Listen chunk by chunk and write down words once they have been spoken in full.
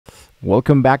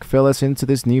Welcome back, fellas, into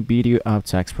this new video of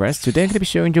TechExpress. Today I'm going to be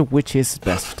showing you which is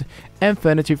best,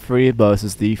 InfinityFree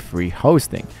versus the free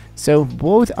hosting. So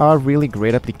both are really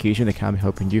great applications that can be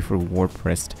helping you for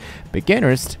WordPress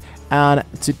beginners. And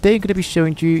today I'm going to be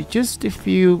showing you just a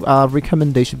few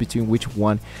recommendations between which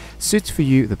one suits for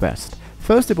you the best.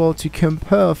 First of all, to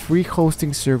compare free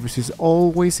hosting services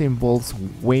always involves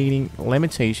weighing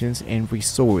limitations and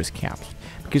resource caps.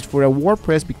 Because for a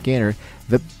WordPress beginner,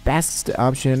 the best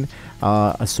option,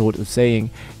 a sort of saying,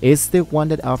 is the one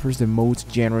that offers the most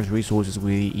generous resources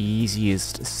with the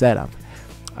easiest setup.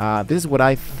 This is what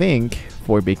I think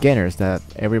for beginners that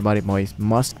everybody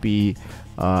must be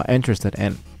interested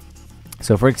in.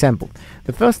 So for example,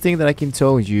 the first thing that I can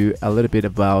tell you a little bit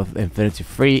about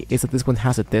InfinityFree is that this one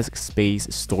has a disk space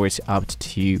storage up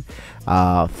to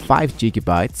 5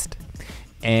 GB.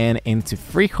 And into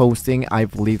free hosting, I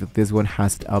believe that this one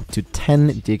has up to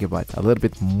 10 GB, a little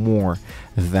bit more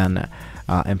than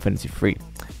InfinityFree.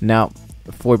 Now,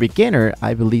 for beginner,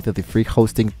 I believe that the free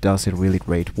hosting does a really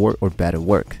great work or better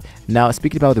work. Now,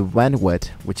 speaking about the bandwidth,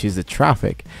 which is the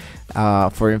traffic,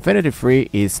 for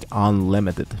InfinityFree is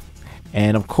unlimited.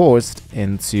 And of course,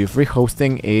 into free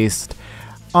hosting is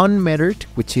unmetered,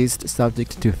 which is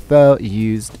subject to fair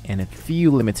use and a few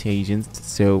limitations.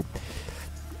 So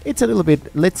it's a little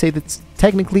bit, let's say that's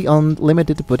technically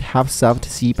unlimited, but have soft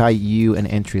CPU and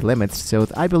entry limits. So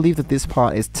I believe that this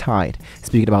part is tight,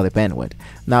 speaking about the bandwidth.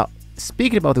 Now,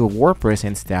 speaking about the WordPress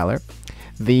installer,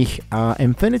 the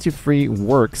InfinityFree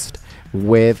works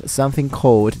with something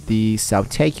called the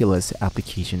Subtaculous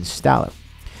application installer.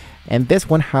 And this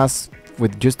one has,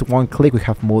 with just one click, we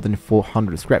have more than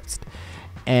 400 scripts.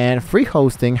 And free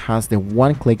hosting has the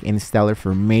one-click installer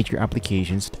for major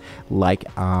applications like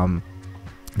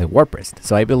the WordPress.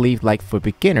 So I believe, like, for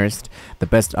beginners, the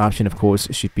best option of course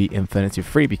should be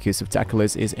InfinityFree, because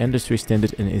Subtaculous is industry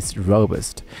standard and is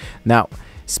robust. Now,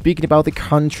 speaking about the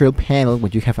control panel,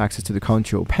 when you have access to the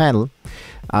control panel,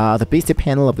 the basic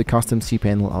panel of the custom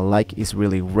cPanel I like is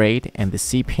really great, and the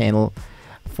cPanel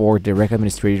for direct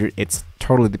administrator, it's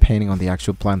totally depending on the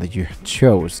actual plan that you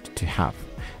chose to have.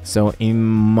 So in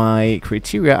my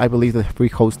criteria, I believe the free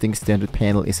hosting standard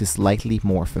panel is slightly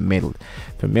more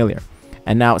familiar.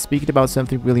 And now, speaking about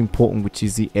something really important, which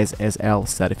is the SSL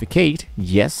certificate,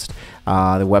 yes,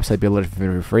 the website builder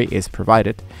InfinityFree is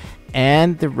provided.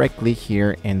 And directly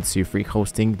here into free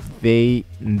hosting, they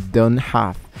don't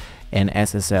have an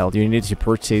SSL. You need to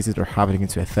purchase it or have it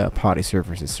into a third-party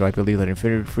services. So I believe that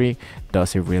InfinityFree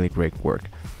does a really great work.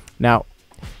 Now,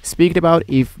 speaking about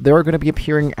if there are going to be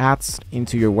appearing ads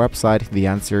into your website, the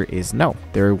answer is no.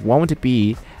 There won't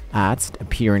be ads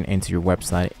appearing into your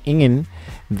website in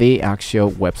the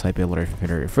actual website builder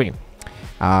InfinityFree.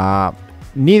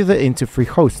 Neither into free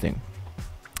hosting,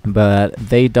 but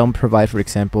they don't provide, for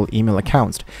example, email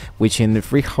accounts, which in the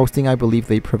free hosting I believe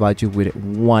they provide you with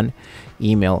one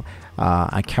email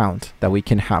account that we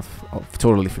can have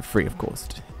totally for free, of course.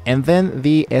 And then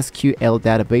the SQL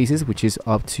databases, which is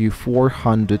up to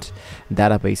 400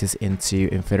 databases into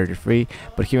InfinityFree,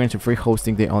 but here into free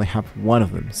hosting they only have one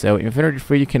of them. So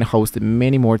InfinityFree, you can host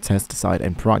many more test site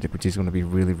and project, which is going to be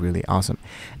really awesome.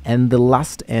 And the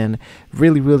last and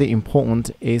really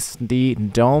important is the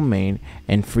domain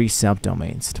and free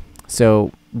subdomains.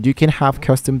 So you can have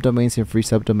custom domains and free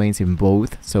subdomains in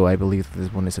both, so I believe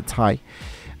this one is a tie.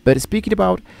 But speaking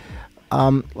about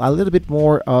a little bit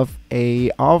more of a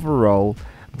overall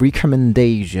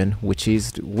recommendation, which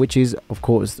is of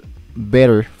course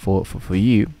better for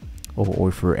you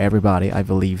or for everybody, I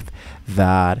believe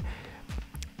that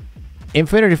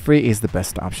InfinityFree is the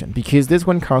best option, because this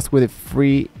one comes with a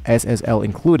free SSL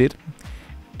included.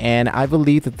 And I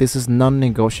believe that this is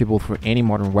non-negotiable for any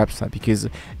modern website, because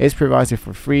it's provided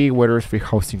for free, whereas free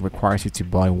hosting requires you to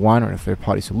buy one or a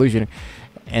third-party solution.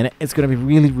 And it's going to be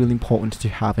really important to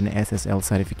have an SSL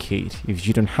certificate. If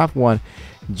you don't have one,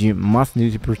 you must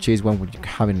need to purchase one when you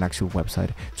have an actual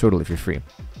website totally for free.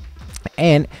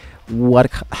 And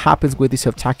what happens with the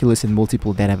Subtaculous in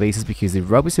multiple databases, because the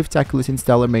robust Subtaculous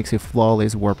installer makes a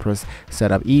flawless WordPress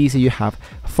setup easy. You have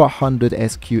 400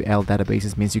 SQL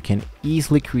databases, means you can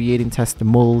easily create and test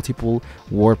multiple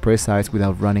WordPress sites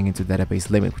without running into database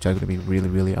limit, which are going to be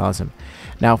really awesome.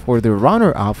 Now, for the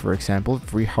runner-up, for example,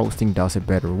 free hosting does a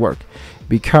better work,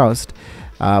 because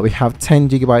we have 10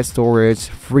 GB storage,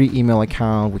 free email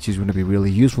account, which is going to be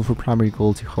really useful for primary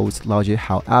goal to host larger.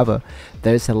 However,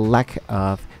 there is a lack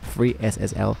of free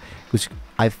SSL, which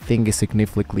I think is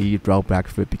significantly drawback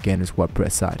for beginners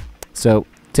WordPress site. So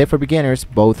tip for beginners: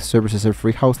 both services are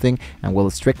free hosting, and will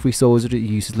strict resource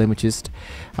usage limits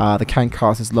that can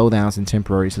cause slowdowns and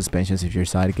temporary suspensions if your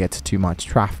site gets too much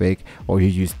traffic or you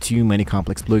use too many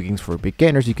complex plugins. For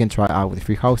beginners, you can try out with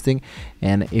free hosting,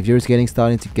 and if you're just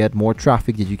starting to get more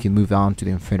traffic, you can move on to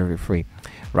the InfinityFree,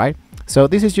 right? So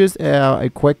this is just a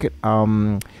quick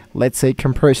let's say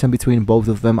comparison between both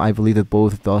of them. I believe that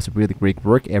both does really great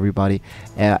work. Everybody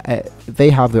they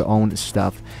have their own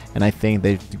stuff, and I think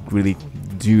they really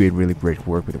do a really great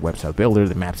work with the website builder,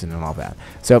 the maps, and all that.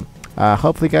 So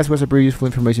hopefully guys was a very useful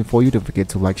information for you. Don't forget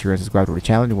to like, share, and subscribe to the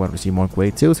channel if you want to see more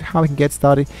great tools how we can get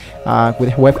started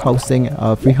with web hosting,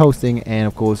 free hosting, and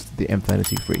of course the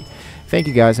InfinityFree. Thank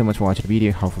you guys so much for watching the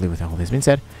video. Hopefully with all this being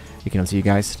said, we can see you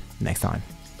guys next time.